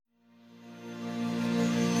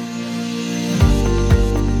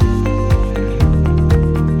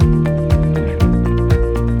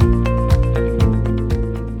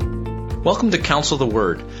Welcome to Counsel the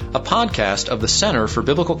Word, a podcast of the Center for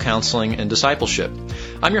Biblical Counseling and Discipleship.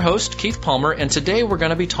 I'm your host, Keith Palmer, and today we're going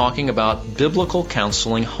to be talking about biblical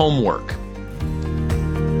counseling homework.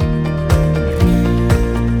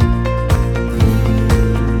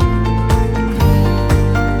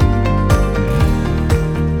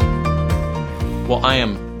 Well, I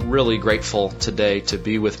am really grateful today to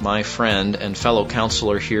be with my friend and fellow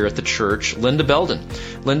counselor here at the church, Lynda Belden.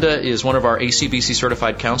 Lynda is one of our ACBC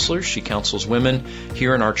certified counselors. She counsels women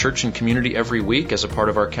here in our church and community every week as a part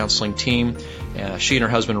of our counseling team. She and her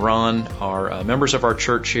husband Ron are members of our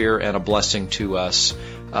church here and a blessing to us.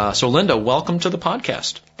 So Lynda, welcome to the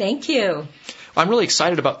podcast. Thank you. I'm really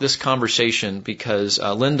excited about this conversation because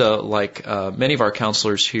Lynda, like many of our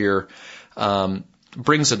counselors here,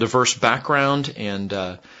 brings a diverse background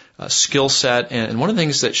and skill set, and one of the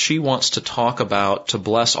things that she wants to talk about to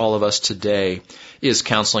bless all of us today is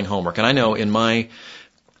counseling homework. And I know in my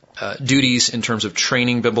duties in terms of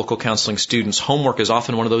training biblical counseling students, homework is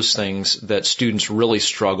often one of those things that students really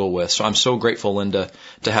struggle with. So I'm so grateful, Lynda,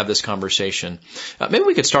 to have this conversation. Maybe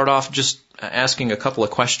we could start off just asking a couple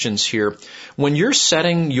of questions here. When you're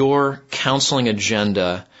setting your counseling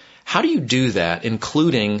agenda, how do you do that,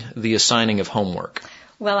 including the assigning of homework?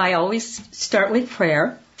 Well, I always start with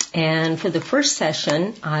prayer. And for the first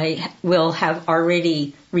session, I will have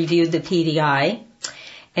already reviewed the PDI.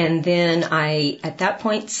 And then I, at that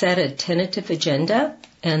point, set a tentative agenda,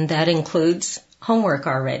 and that includes homework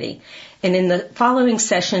already. And in the following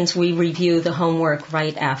sessions, we review the homework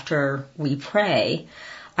right after we pray.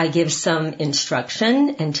 I give some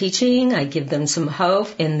instruction and teaching. I give them some hope,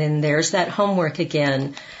 and then there's that homework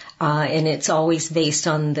again. And it's always based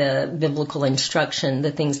on the biblical instruction,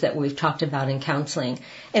 the things that we've talked about in counseling.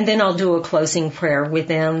 And then I'll do a closing prayer with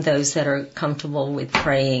them, those that are comfortable with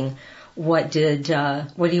praying. What do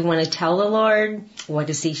you want to tell the Lord? What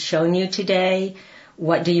has He shown you today?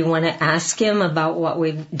 What do you want to ask Him about what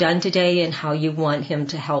we've done today and how you want Him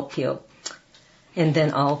to help you? And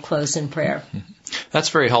then I'll close in prayer. That's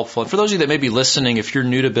very helpful. And for those of you that may be listening, if you're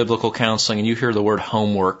new to biblical counseling and you hear the word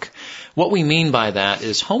homework, what we mean by that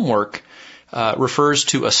is homework refers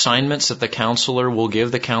to assignments that the counselor will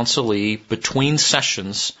give the counselee between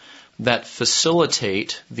sessions that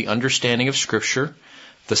facilitate the understanding of Scripture,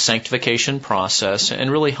 the sanctification process,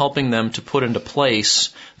 and really helping them to put into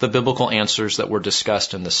place the biblical answers that were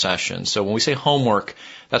discussed in the session. So when we say homework,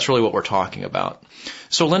 that's really what we're talking about.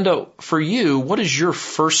 So Lynda, for you, what does your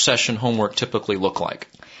first session homework typically look like?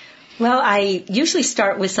 Well, I usually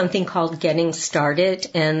start with something called Getting Started,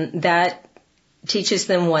 and that teaches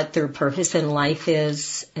them what their purpose in life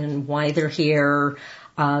is and why they're here.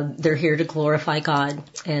 They're here to glorify God,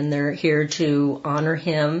 and they're here to honor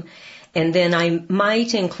Him. And then I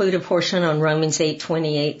might include a portion on Romans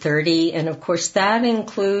 8:28-30, and of course that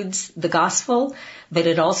includes the gospel, but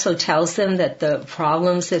it also tells them that the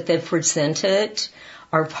problems that they've presented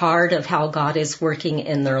are part of how God is working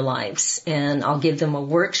in their lives. And I'll give them a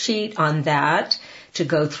worksheet on that to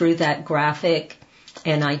go through that graphic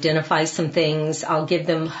and identify some things. I'll give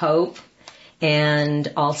them hope,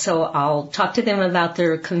 and also I'll talk to them about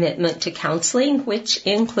their commitment to counseling, which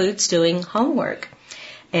includes doing homework.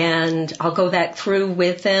 And I'll go back through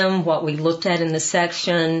with them what we looked at in the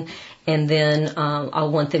section, and then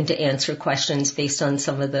I'll want them to answer questions based on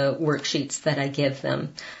some of the worksheets that I give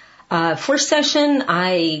them. First session,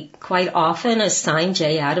 I quite often assign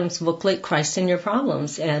Jay Adams' booklet, Christ in Your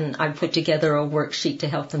Problems, and I put together a worksheet to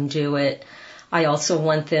help them do it. I also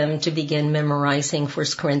want them to begin memorizing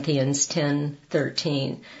 1 Corinthians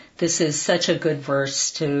 10:13. This is such a good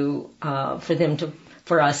verse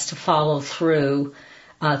for us to follow through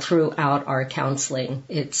throughout our counseling.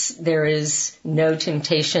 There is no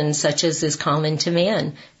temptation such as is common to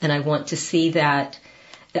man, and I want to see that,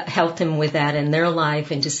 help them with that in their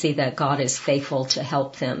life, and to see that God is faithful to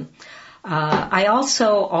help them. I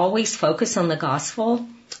also always focus on the gospel,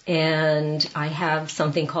 and I have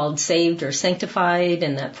something called Saved or Sanctified.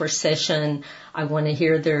 In that first session, I want to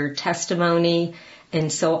hear their testimony,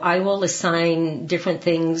 and so I will assign different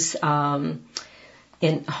things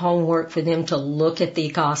in homework for them to look at the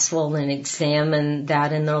gospel and examine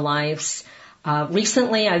that in their lives.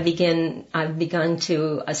 Recently, I've begun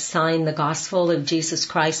to assign the Gospel of Jesus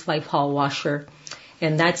Christ by Paul Washer,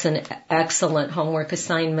 and that's an excellent homework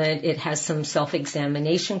assignment. It has some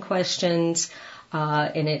self-examination questions,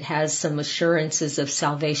 and it has some assurances of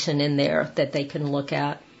salvation in there that they can look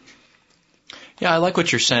at. Yeah, I like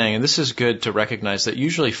what you're saying, and this is good to recognize that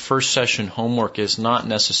usually first session homework is not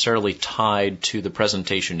necessarily tied to the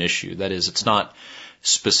presentation issue. That is, it's not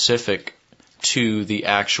specific to the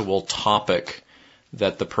actual topic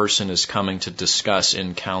that the person is coming to discuss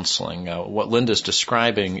in counseling. What Lynda's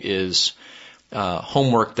describing is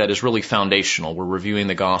homework that is really foundational. We're reviewing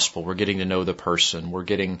the gospel. We're getting to know the person. We're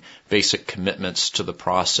getting basic commitments to the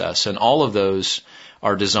process. And all of those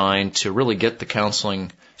are designed to really get the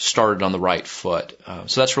counseling started on the right foot.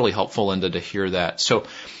 So that's really helpful, Lynda, to hear that. So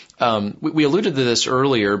we alluded to this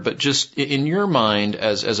earlier, but just in your mind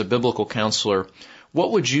as a biblical counselor,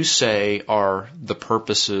 what would you say are the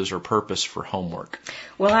purposes or purpose for homework?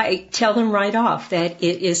 Well, I tell them right off that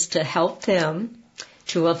it is to help them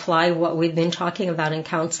to apply what we've been talking about in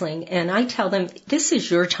counseling. And I tell them, this is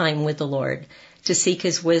your time with the Lord to seek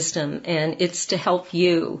His wisdom, and it's to help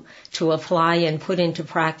you to apply and put into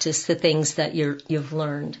practice the things that you've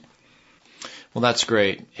learned. Well, that's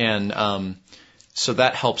great. And so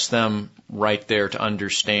that helps them right there to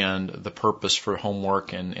understand the purpose for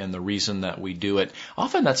homework and the reason that we do it.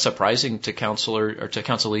 Often that's surprising to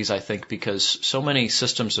counselees, I think, because so many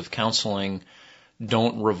systems of counseling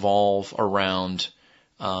don't revolve around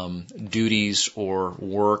duties or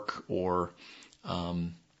work or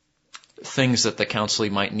things that the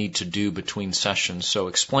counselee might need to do between sessions. So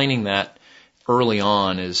explaining that early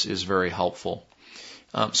on is very helpful.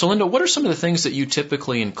 So Lynda, what are some of the things that you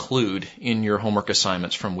typically include in your homework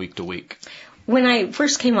assignments from week to week? When I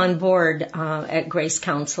first came on board at Grace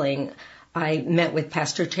Counseling, I met with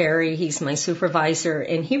Pastor Terry. He's my supervisor,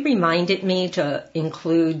 and he reminded me to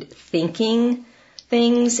include thinking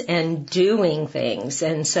things and doing things.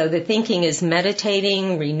 And so the thinking is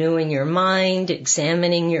meditating, renewing your mind,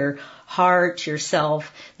 examining your heart,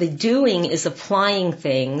 yourself. The doing is applying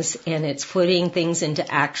things, and it's putting things into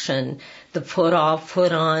action. The put off,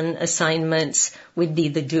 put on assignments would be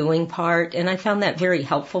the doing part, and I found that very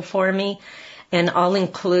helpful for me. And I'll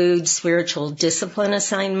include spiritual discipline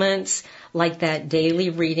assignments, like that daily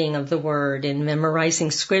reading of the Word and memorizing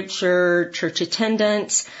Scripture, church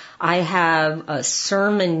attendance. I have a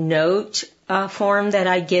sermon note form that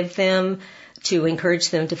I give them to encourage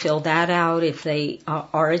them to fill that out if they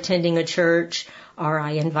are attending a church, or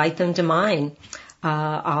I invite them to mine.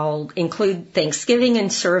 I'll include Thanksgiving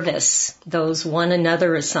and service, those one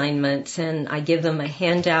another assignments, and I give them a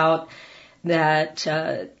handout that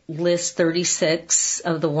lists 36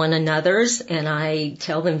 of the one another's, and I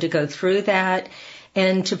tell them to go through that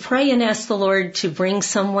and to pray and ask the Lord to bring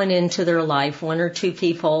someone into their life, one or two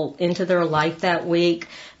people into their life that week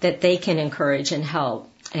that they can encourage and help.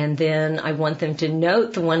 And then I want them to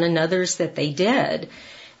note the one another's that they did.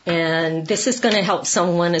 And this is going to help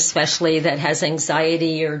someone especially that has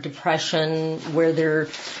anxiety or depression where they're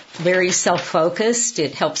very self-focused.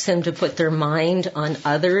 It helps them to put their mind on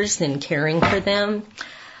others and caring for them.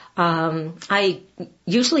 I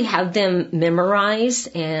usually have them memorize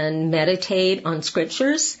and meditate on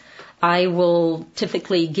scriptures. I will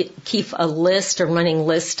typically keep a running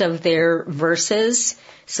list of their verses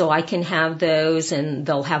so I can have those, and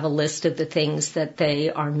they'll have a list of the things that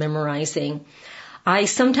they are memorizing. I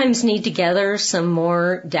sometimes need to gather some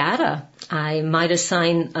more data. I might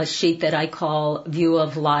assign a sheet that I call View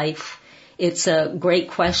of Life. It's a great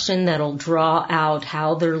question that'll draw out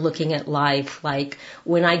how they're looking at life, like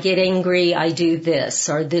when I get angry, I do this,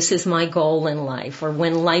 or this is my goal in life, or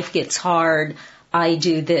when life gets hard, I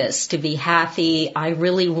do this. To be happy, I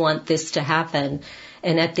really want this to happen.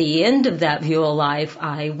 And at the end of that View of Life,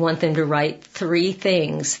 I want them to write 3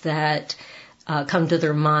 things that come to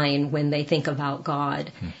their mind when they think about God.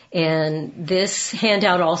 And this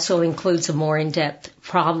handout also includes a more in-depth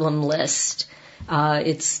problem list.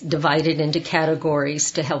 It's divided into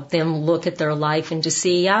categories to help them look at their life and to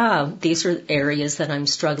see, these are areas that I'm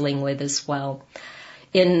struggling with as well.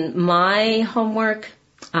 In my homework,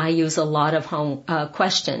 I use a lot of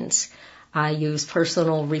questions. I use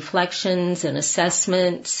personal reflections and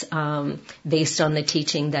assessments based on the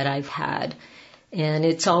teaching that I've had. And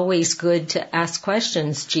it's always good to ask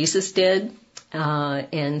questions. Jesus did.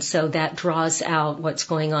 And so that draws out what's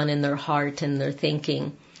going on in their heart and their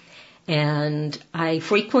thinking. And I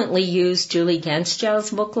frequently use Julie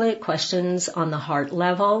Ganschow's booklet, Questions on the Heart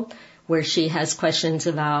Level, where she has questions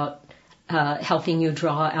about helping you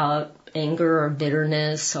draw out anger or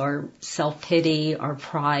bitterness or self-pity or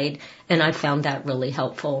pride. And I found that really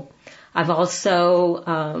helpful. I've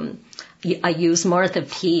also I use Martha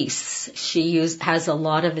Peace. She has a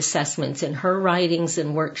lot of assessments in her writings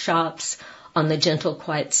and workshops on the gentle,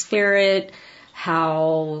 quiet spirit,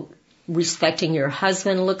 how respecting your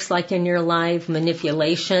husband looks like in your life,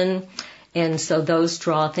 manipulation. And so those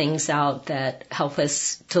draw things out that help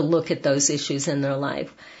us to look at those issues in their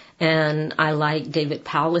life. And I like David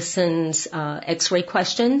Powlison's X-ray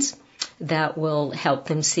questions that will help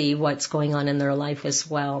them see what's going on in their life as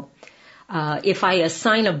well. If I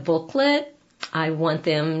assign a booklet, I want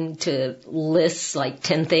them to list like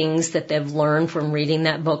 10 things that they've learned from reading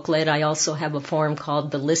that booklet. I also have a form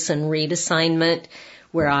called the Listen Read assignment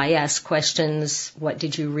where I ask questions, what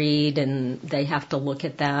did you read? And they have to look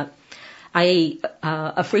at that. I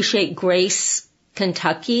appreciate Grace,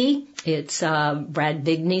 Kentucky. It's Brad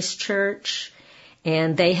Bigney's church.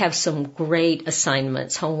 And they have some great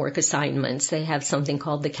assignments, homework assignments. They have something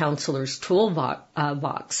called the Counselor's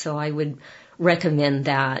Toolbox. So I would recommend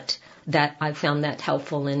that. I found that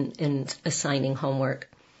helpful in assigning homework.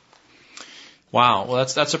 Wow. Well,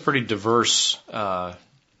 that's a pretty diverse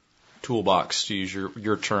toolbox, to use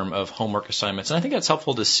your term, of homework assignments. And I think that's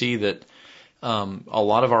helpful to see that a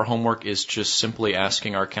lot of our homework is just simply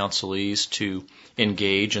asking our counselees to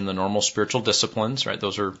engage in the normal spiritual disciplines, right?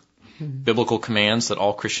 Those are biblical commands that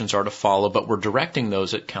all Christians are to follow, but we're directing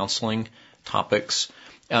those at counseling topics.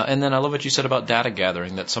 And then I love what you said about data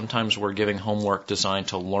gathering, that sometimes we're giving homework designed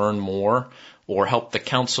to learn more or help the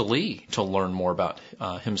counselee to learn more about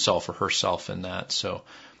himself or herself in that. So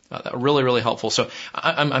really, really helpful. So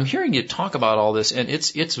I'm hearing you talk about all this, and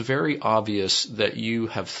it's very obvious that you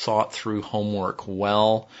have thought through homework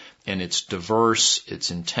well, and it's diverse,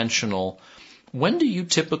 it's intentional. When do you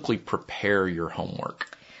typically prepare your homework?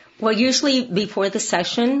 Well, usually before the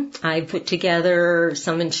session, I put together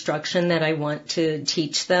some instruction that I want to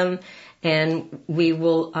teach them, and we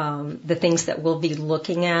will, the things that we'll be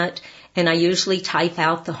looking at, and I usually type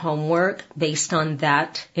out the homework based on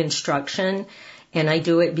that instruction, and I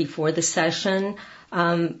do it before the session,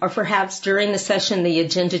 or perhaps during the session the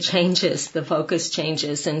agenda changes, the focus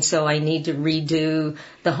changes, and so I need to redo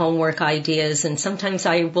the homework ideas, and sometimes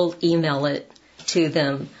I will email it to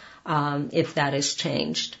them if that has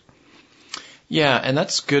changed. Yeah, and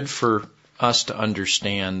that's good for us to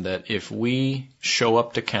understand that if we show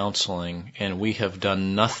up to counseling and we have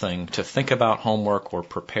done nothing to think about homework or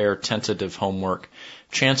prepare tentative homework,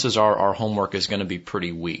 chances are our homework is going to be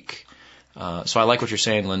pretty weak. So I like what you're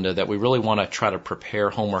saying, Lynda, that we really want to try to prepare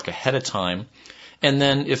homework ahead of time. And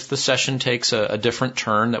then if the session takes a different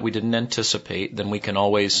turn that we didn't anticipate, then we can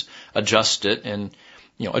always adjust it and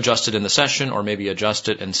adjust it in the session, or maybe adjust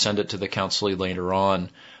it and send it to the counselee later on.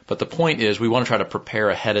 But the point is we want to try to prepare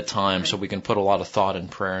ahead of time so we can put a lot of thought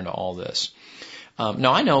and prayer into all this.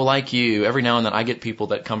 Now, I know, like you, every now and then I get people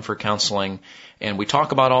that come for counseling, and we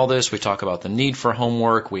talk about all this. We talk about the need for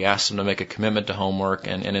homework. We ask them to make a commitment to homework.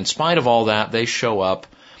 And in spite of all that, they show up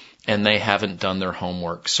and they haven't done their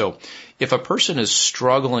homework. So if a person is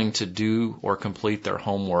struggling to do or complete their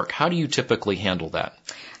homework, how do you typically handle that?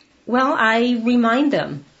 Well, I remind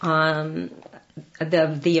them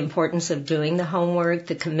the importance of doing the homework,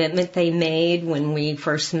 the commitment they made when we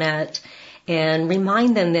first met, and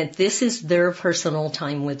remind them that this is their personal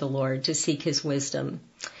time with the Lord to seek His wisdom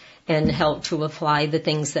and help to apply the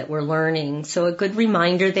things that we're learning. So a good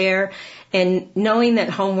reminder there. And knowing that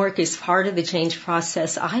homework is part of the change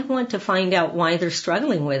process, I want to find out why they're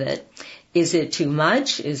struggling with it. Is it too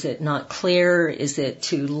much? Is it not clear? Is it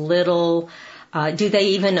too little? Do they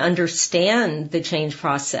even understand the change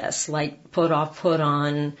process, like put off, put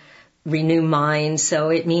on, renew mind? So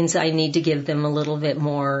it means I need to give them a little bit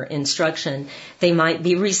more instruction. They might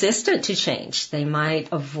be resistant to change. They might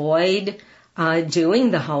avoid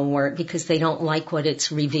doing the homework because they don't like what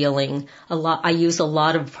it's revealing. I use a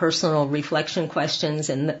lot of personal reflection questions,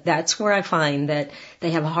 and that's where I find that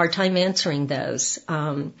they have a hard time answering those.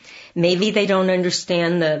 Maybe they don't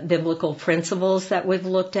understand the biblical principles that we've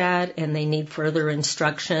looked at, and they need further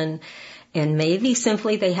instruction. And maybe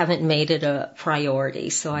simply they haven't made it a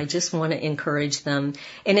priority. So I just want to encourage them.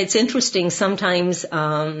 And it's interesting sometimes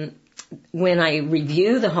when I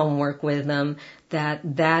review the homework with them, that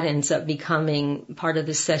ends up becoming part of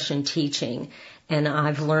the session teaching. And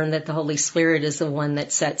I've learned that the Holy Spirit is the one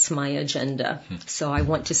that sets my agenda. So I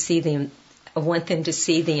want them to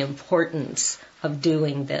see the importance of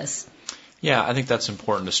doing this. Yeah, I think that's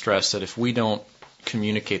important to stress, that if we don't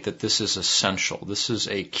communicate that this is essential, this is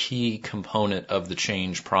a key component of the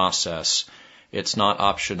change process, it's not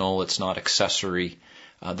optional, it's not accessory,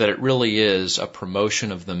 that it really is a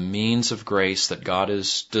promotion of the means of grace that God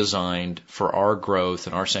has designed for our growth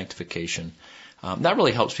and our sanctification. That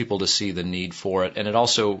really helps people to see the need for it. And it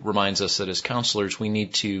also reminds us that as counselors, we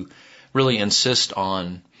need to really insist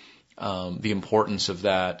on the importance of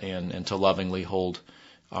that and to lovingly hold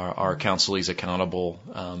our counselees accountable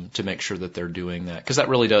to make sure that they're doing that. Because that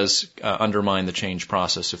really does undermine the change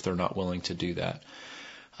process if they're not willing to do that.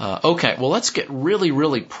 Okay, well, let's get really,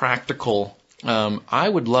 really practical. I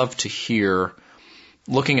would love to hear,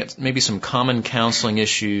 looking at maybe some common counseling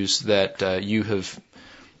issues that you have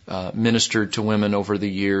ministered to women over the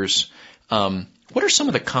years, What are some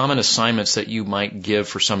of the common assignments that you might give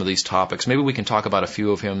for some of these topics? Maybe we can talk about a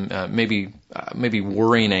few of them. Maybe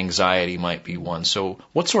worry and anxiety might be one. So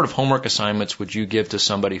what sort of homework assignments would you give to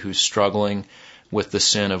somebody who's struggling with the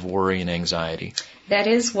sin of worry and anxiety? That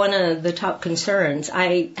is one of the top concerns.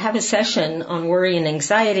 I have a session on worry and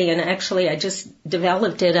anxiety, and actually I just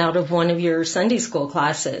developed it out of one of your Sunday school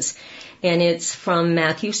classes. And it's from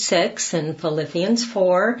Matthew 6 and Philippians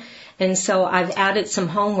 4. And so I've added some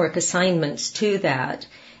homework assignments to that.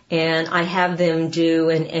 And I have them do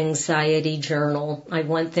an anxiety journal. I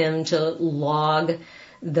want them to log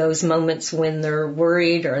those moments when they're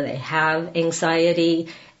worried or they have anxiety.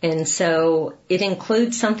 And so it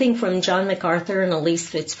includes something from John MacArthur and Elise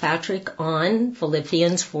Fitzpatrick on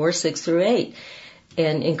Philippians 4, 6 through 8.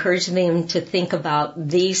 And encourage them to think about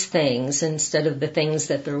these things instead of the things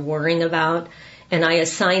that they're worrying about. And I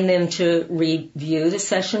assign them to review the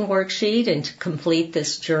session worksheet and to complete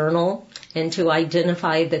this journal and to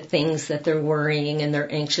identify the things that they're worrying and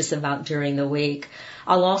they're anxious about during the week.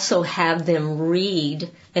 I'll also have them read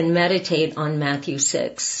and meditate on Matthew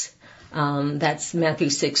 6. That's Matthew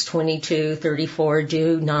 6:22, 34.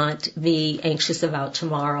 Do not be anxious about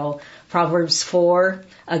tomorrow. Proverbs 4,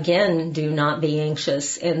 again, do not be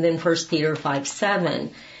anxious. And then 1 Peter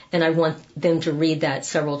 5:7. And I want them to read that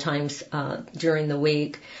several times during the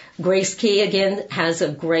week. Grace Key, again, has a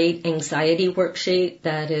great anxiety worksheet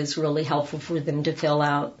that is really helpful for them to fill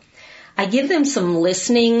out. I give them some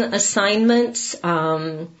listening assignments.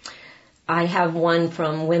 I have one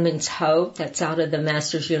from Women's Hope that's out of the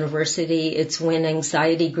Masters University. It's When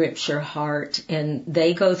Anxiety Grips Your Heart. And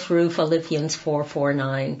they go through Philippians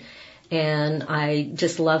 4:9. And I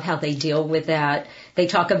just love how they deal with that. They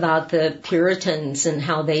talk about the Puritans and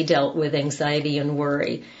how they dealt with anxiety and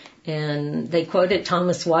worry. And they quoted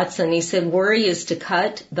Thomas Watson. He said, worry is to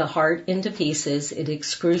cut the heart into pieces. It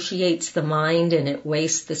excruciates the mind and it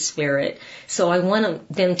wastes the spirit. So I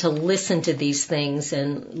want them to listen to these things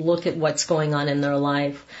and look at what's going on in their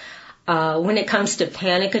life. When it comes to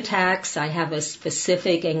panic attacks, I have a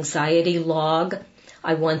specific anxiety log.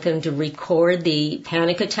 I want them to record the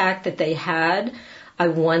panic attack that they had. I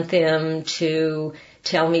want them to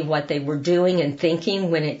tell me what they were doing and thinking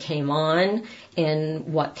when it came on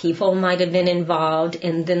and what people might have been involved.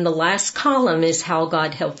 And then the last column is how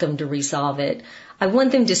God helped them to resolve it. I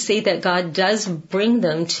want them to see that God does bring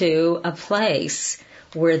them to a place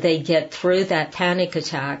where they get through that panic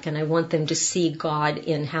attack. And I want them to see God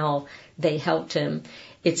in how they helped him.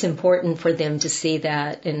 It's important for them to see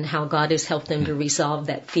that and how God has helped them to resolve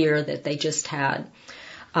that fear that they just had.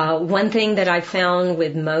 One thing that I found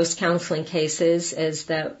with most counseling cases is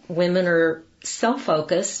that women are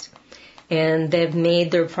self-focused and they've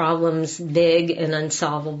made their problems big and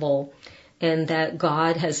unsolvable, and that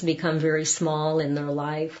God has become very small in their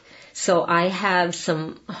life. So I have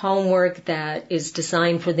some homework that is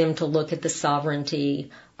designed for them to look at the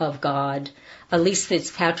sovereignty of God. Elise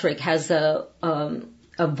Fitzpatrick has a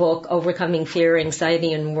book, Overcoming Fear,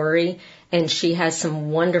 Anxiety, and Worry, and she has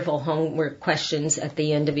some wonderful homework questions at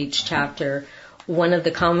the end of each chapter. One of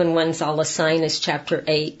the common ones I'll assign is chapter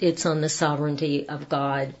 8. It's on the sovereignty of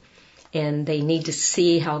God, and they need to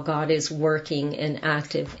see how God is working and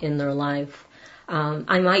active in their life.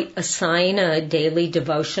 I might assign a daily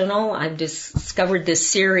devotional. I've discovered this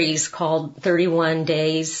series called 31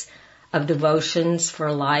 Days of Devotions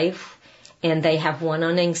for Life, and they have one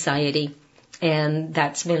on anxiety. And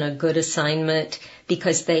that's been a good assignment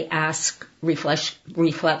because they ask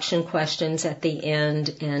reflection questions at the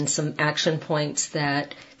end and some action points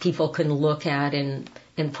that people can look at and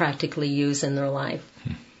practically use in their life.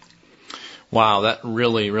 Wow, that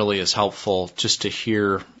really, really is helpful just to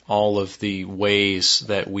hear all of the ways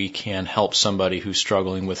that we can help somebody who's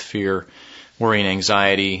struggling with fear, worry, and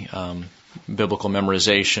anxiety, biblical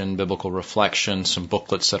memorization, biblical reflection, some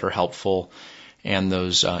booklets that are helpful, and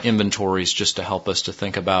those inventories just to help us to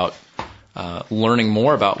think about learning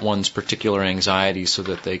more about one's particular anxiety so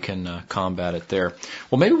that they can combat it there.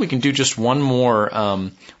 Well, maybe we can do just one more.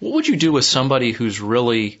 What would you do with somebody who's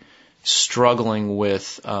really struggling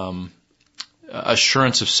with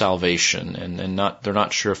assurance of salvation and they're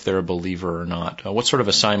not sure if they're a believer or not? What sort of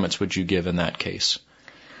assignments would you give in that case?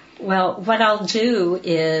 Well, what I'll do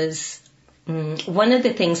is one of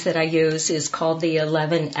the things that I use is called the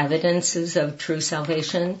 11 Evidences of True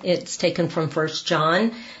Salvation. It's taken from 1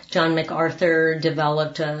 John. John MacArthur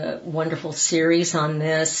developed a wonderful series on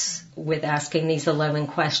this with asking these 11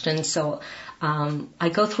 questions. So I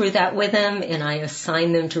go through that with them and I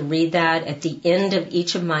assign them to read that. At the end of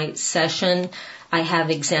each of my session, I have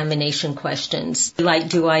examination questions. Like,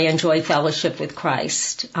 do I enjoy fellowship with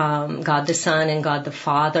Christ, God the Son and God the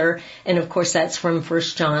Father? And of course, that's from 1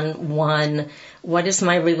 John 1. What is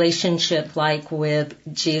my relationship like with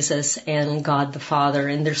Jesus and God the Father?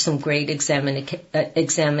 And there's some great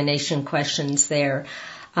examination questions there.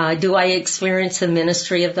 Do I experience the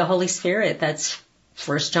ministry of the Holy Spirit? That's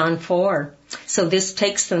 1 John 4. So this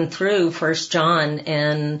takes them through 1 John,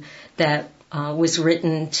 and that was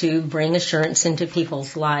written to bring assurance into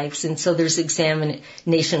people's lives. And so there's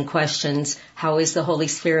examination questions. How is the Holy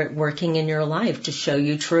Spirit working in your life to show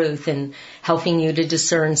you truth and helping you to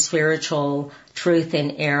discern spiritual truth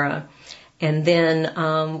and error? And then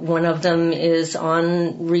one of them is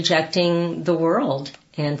on rejecting the world,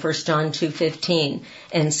 in 1 John 2:15.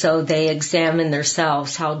 And so they examine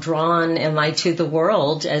themselves. How drawn am I to the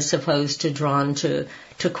world as opposed to drawn to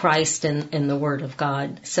Christ and the Word of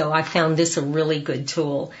God? So I found this a really good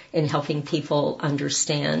tool in helping people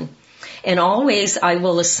understand. And always I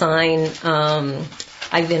will assign,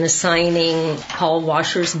 I've been assigning Paul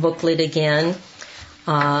Washer's booklet again,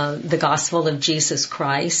 The Gospel of Jesus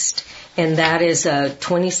Christ. And that is a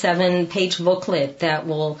 27-page booklet that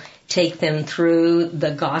will take them through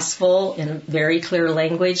the gospel in very clear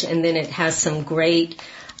language, and then it has some great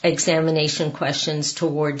examination questions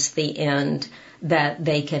towards the end that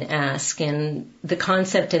they can ask. And the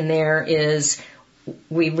concept in there is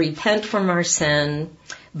we repent from our sin,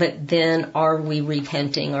 but then are we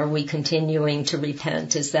repenting? Are we continuing to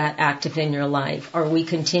repent? Is that active in your life? Are we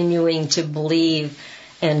continuing to believe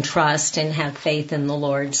and trust and have faith in the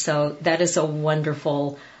Lord? So that is a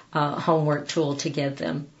wonderful homework tool to give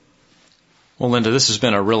them. Well, Lynda, this has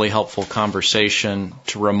been a really helpful conversation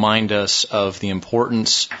to remind us of the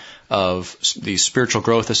importance of these spiritual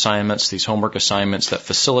growth assignments, these homework assignments that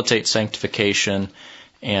facilitate sanctification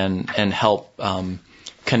and help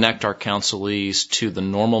connect our counselees to the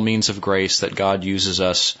normal means of grace that God uses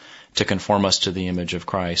us to conform us to the image of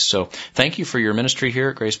Christ. So thank you for your ministry here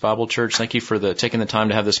at Grace Bible Church. Thank you for taking the time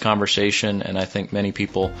to have this conversation, and I think many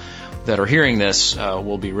people that are hearing this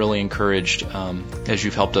will be really encouraged as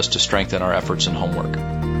you've helped us to strengthen our efforts in homework.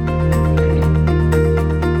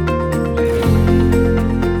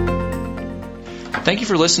 Thank you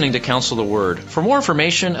for listening to Counsel the Word. For more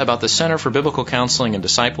information about the Center for Biblical Counseling and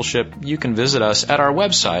Discipleship, you can visit us at our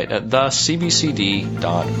website at thecbcd.org.